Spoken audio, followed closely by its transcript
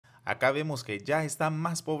Acá vemos que ya está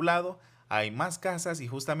más poblado, hay más casas y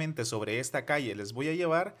justamente sobre esta calle les voy a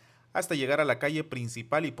llevar hasta llegar a la calle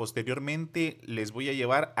principal y posteriormente les voy a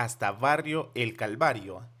llevar hasta Barrio El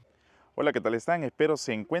Calvario. Hola, ¿qué tal están? Espero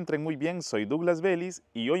se encuentren muy bien. Soy Douglas Vélez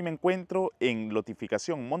y hoy me encuentro en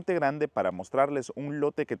Lotificación Monte Grande para mostrarles un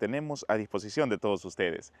lote que tenemos a disposición de todos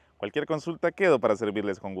ustedes. Cualquier consulta quedo para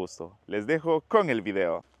servirles con gusto. Les dejo con el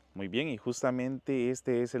video. Muy bien, y justamente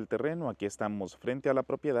este es el terreno. Aquí estamos frente a la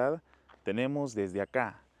propiedad. Tenemos desde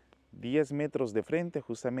acá 10 metros de frente,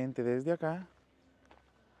 justamente desde acá,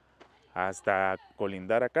 hasta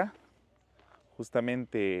colindar acá,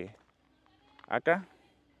 justamente acá.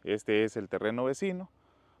 Este es el terreno vecino.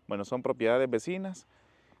 Bueno, son propiedades vecinas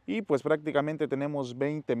y pues prácticamente tenemos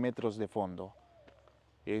 20 metros de fondo.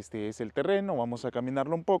 Este es el terreno, vamos a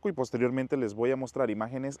caminarlo un poco y posteriormente les voy a mostrar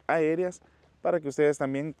imágenes aéreas para que ustedes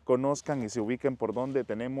también conozcan y se ubiquen por donde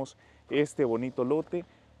tenemos este bonito lote.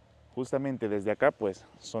 Justamente desde acá pues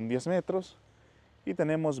son 10 metros y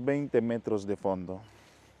tenemos 20 metros de fondo.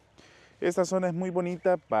 Esta zona es muy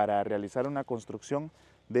bonita para realizar una construcción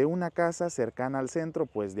de una casa cercana al centro,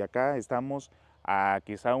 pues de acá estamos a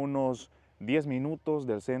quizá unos 10 minutos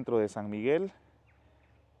del centro de San Miguel,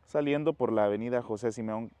 saliendo por la avenida José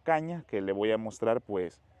Simeón Caña, que le voy a mostrar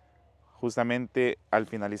pues justamente al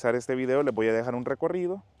finalizar este video. Les voy a dejar un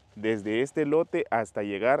recorrido desde este lote hasta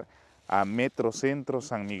llegar a Metrocentro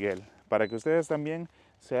San Miguel. Para que ustedes también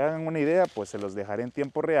se hagan una idea, pues se los dejaré en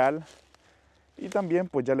tiempo real. Y también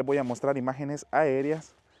pues ya les voy a mostrar imágenes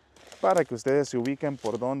aéreas para que ustedes se ubiquen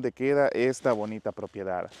por dónde queda esta bonita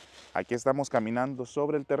propiedad. Aquí estamos caminando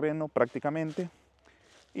sobre el terreno prácticamente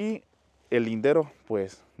y el lindero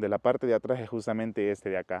pues de la parte de atrás es justamente este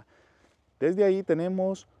de acá. Desde ahí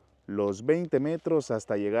tenemos los 20 metros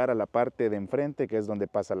hasta llegar a la parte de enfrente, que es donde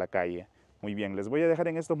pasa la calle. Muy bien, les voy a dejar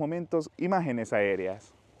en estos momentos imágenes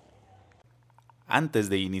aéreas. Antes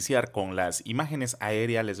de iniciar con las imágenes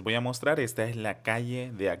aéreas les voy a mostrar, esta es la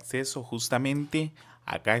calle de acceso justamente.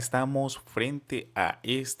 Acá estamos frente a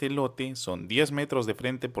este lote, son 10 metros de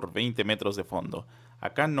frente por 20 metros de fondo.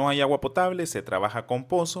 Acá no hay agua potable, se trabaja con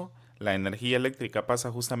pozo, la energía eléctrica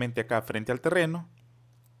pasa justamente acá frente al terreno.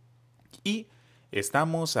 Y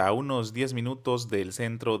estamos a unos 10 minutos del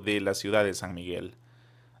centro de la ciudad de San Miguel.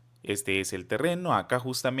 Este es el terreno. Acá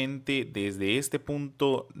justamente desde este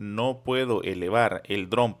punto no puedo elevar el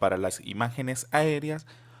dron para las imágenes aéreas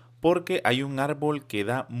porque hay un árbol que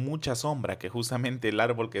da mucha sombra, que justamente el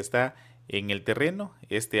árbol que está en el terreno,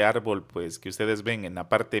 este árbol pues que ustedes ven en la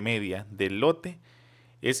parte media del lote,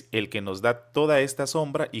 es el que nos da toda esta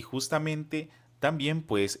sombra y justamente también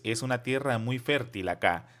pues es una tierra muy fértil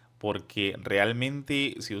acá, porque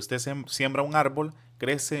realmente si usted siembra un árbol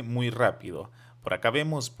crece muy rápido. Por acá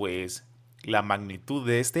vemos pues la magnitud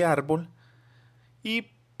de este árbol y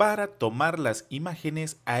para tomar las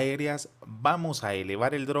imágenes aéreas vamos a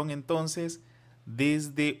elevar el dron entonces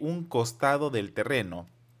desde un costado del terreno.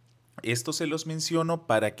 Esto se los menciono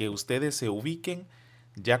para que ustedes se ubiquen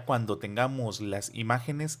ya cuando tengamos las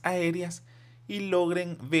imágenes aéreas y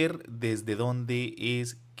logren ver desde dónde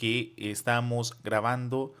es que estamos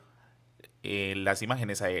grabando las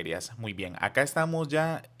imágenes aéreas. Muy bien, acá estamos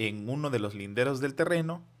ya en uno de los linderos del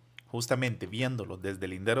terreno, justamente viéndolo desde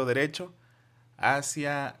el lindero derecho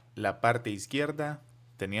hacia la parte izquierda,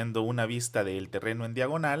 teniendo una vista del terreno en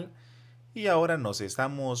diagonal, y ahora nos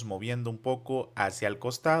estamos moviendo un poco hacia el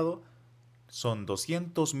costado. Son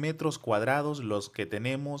 200 metros cuadrados los que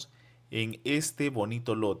tenemos en este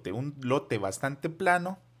bonito lote, un lote bastante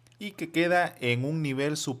plano y que queda en un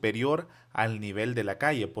nivel superior al nivel de la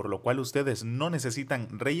calle, por lo cual ustedes no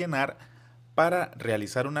necesitan rellenar para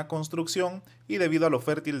realizar una construcción y debido a lo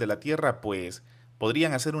fértil de la tierra, pues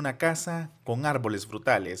podrían hacer una casa con árboles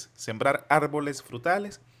frutales, sembrar árboles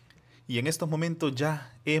frutales y en estos momentos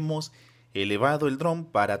ya hemos elevado el dron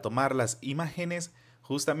para tomar las imágenes.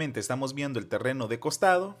 Justamente estamos viendo el terreno de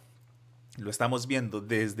costado, lo estamos viendo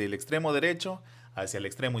desde el extremo derecho hacia el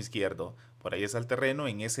extremo izquierdo. Por ahí está el terreno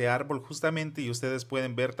en ese árbol justamente y ustedes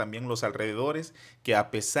pueden ver también los alrededores que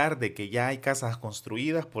a pesar de que ya hay casas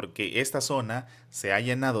construidas porque esta zona se ha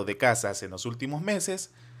llenado de casas en los últimos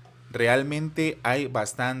meses, realmente hay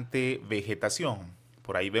bastante vegetación.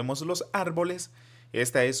 Por ahí vemos los árboles.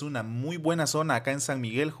 Esta es una muy buena zona acá en San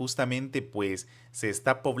Miguel, justamente pues se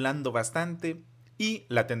está poblando bastante y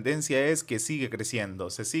la tendencia es que sigue creciendo,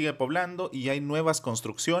 se sigue poblando y hay nuevas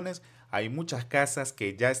construcciones, hay muchas casas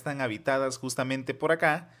que ya están habitadas justamente por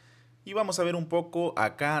acá y vamos a ver un poco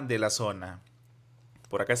acá de la zona.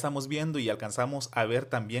 Por acá estamos viendo y alcanzamos a ver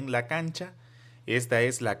también la cancha. Esta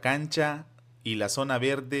es la cancha y la zona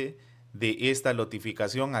verde de esta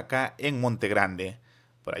lotificación acá en Monte Grande.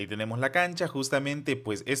 Por ahí tenemos la cancha, justamente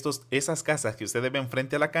pues esas casas que ustedes ven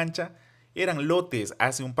frente a la cancha eran lotes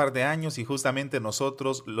hace un par de años y justamente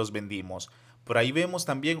nosotros los vendimos. Por ahí vemos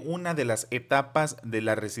también una de las etapas de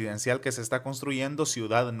la residencial que se está construyendo,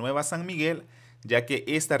 Ciudad Nueva San Miguel, ya que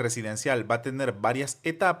esta residencial va a tener varias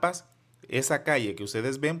etapas. Esa calle que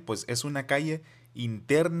ustedes ven pues es una calle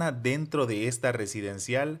interna dentro de esta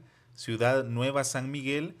residencial Ciudad Nueva San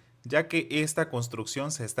Miguel, ya que esta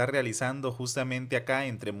construcción se está realizando justamente acá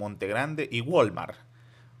entre Monte Grande y Walmart.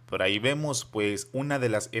 Por ahí vemos pues una de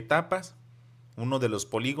las etapas, uno de los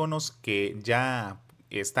polígonos que ya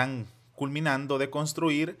están culminando de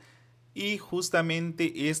construir, y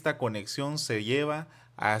justamente esta conexión se lleva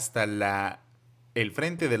hasta el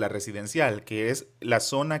frente de la residencial, que es la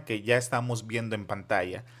zona que ya estamos viendo en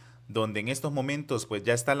pantalla, donde en estos momentos pues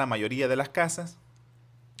ya está la mayoría de las casas.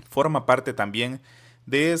 Forma parte también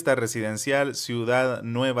de esta residencial Ciudad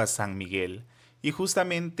Nueva San Miguel. Y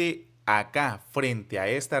justamente acá, frente a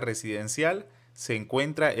esta residencial, se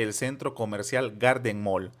encuentra el centro comercial Garden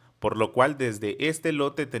Mall, por lo cual desde este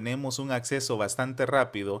lote tenemos un acceso bastante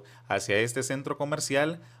rápido hacia este centro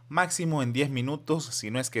comercial, máximo en 10 minutos, si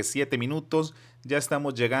no es que 7 minutos, ya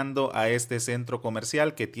estamos llegando a este centro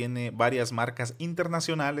comercial que tiene varias marcas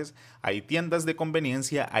internacionales, hay tiendas de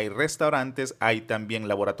conveniencia, hay restaurantes, hay también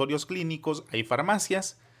laboratorios clínicos, hay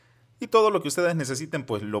farmacias. Y todo lo que ustedes necesiten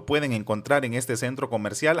pues lo pueden encontrar en este centro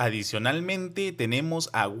comercial. Adicionalmente tenemos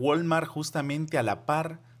a Walmart justamente a la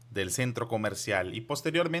par del centro comercial. Y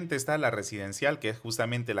posteriormente está la residencial, que es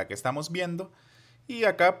justamente la que estamos viendo. Y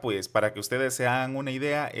acá pues para que ustedes se hagan una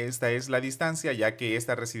idea, esta es la distancia, ya que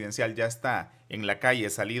esta residencial ya está en la calle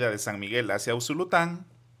salida de San Miguel hacia Usulután.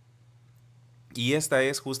 Y esta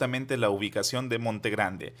es justamente la ubicación de Monte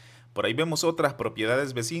Grande. Por ahí vemos otras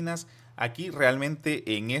propiedades vecinas. Aquí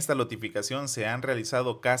realmente en esta lotificación se han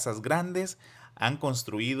realizado casas grandes, han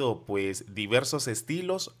construido pues diversos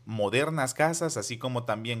estilos, modernas casas, así como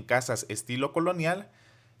también casas estilo colonial,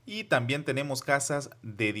 y también tenemos casas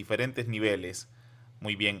de diferentes niveles.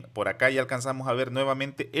 Muy bien, por acá ya alcanzamos a ver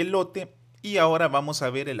nuevamente el lote y ahora vamos a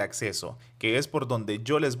ver el acceso, que es por donde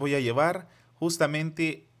yo les voy a llevar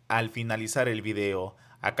justamente al finalizar el video.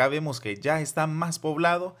 Acá vemos que ya está más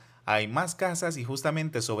poblado, hay más casas y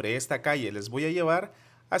justamente sobre esta calle les voy a llevar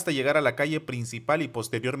hasta llegar a la calle principal y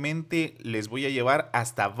posteriormente les voy a llevar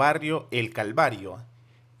hasta Barrio El Calvario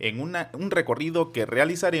en un recorrido que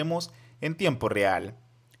realizaremos en tiempo real.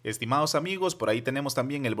 Estimados amigos, por ahí tenemos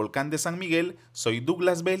también el volcán de San Miguel. Soy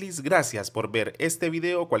Douglas Vélez, gracias por ver este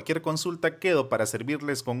video. Cualquier consulta quedo para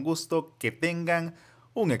servirles con gusto. Que tengan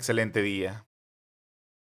un excelente día.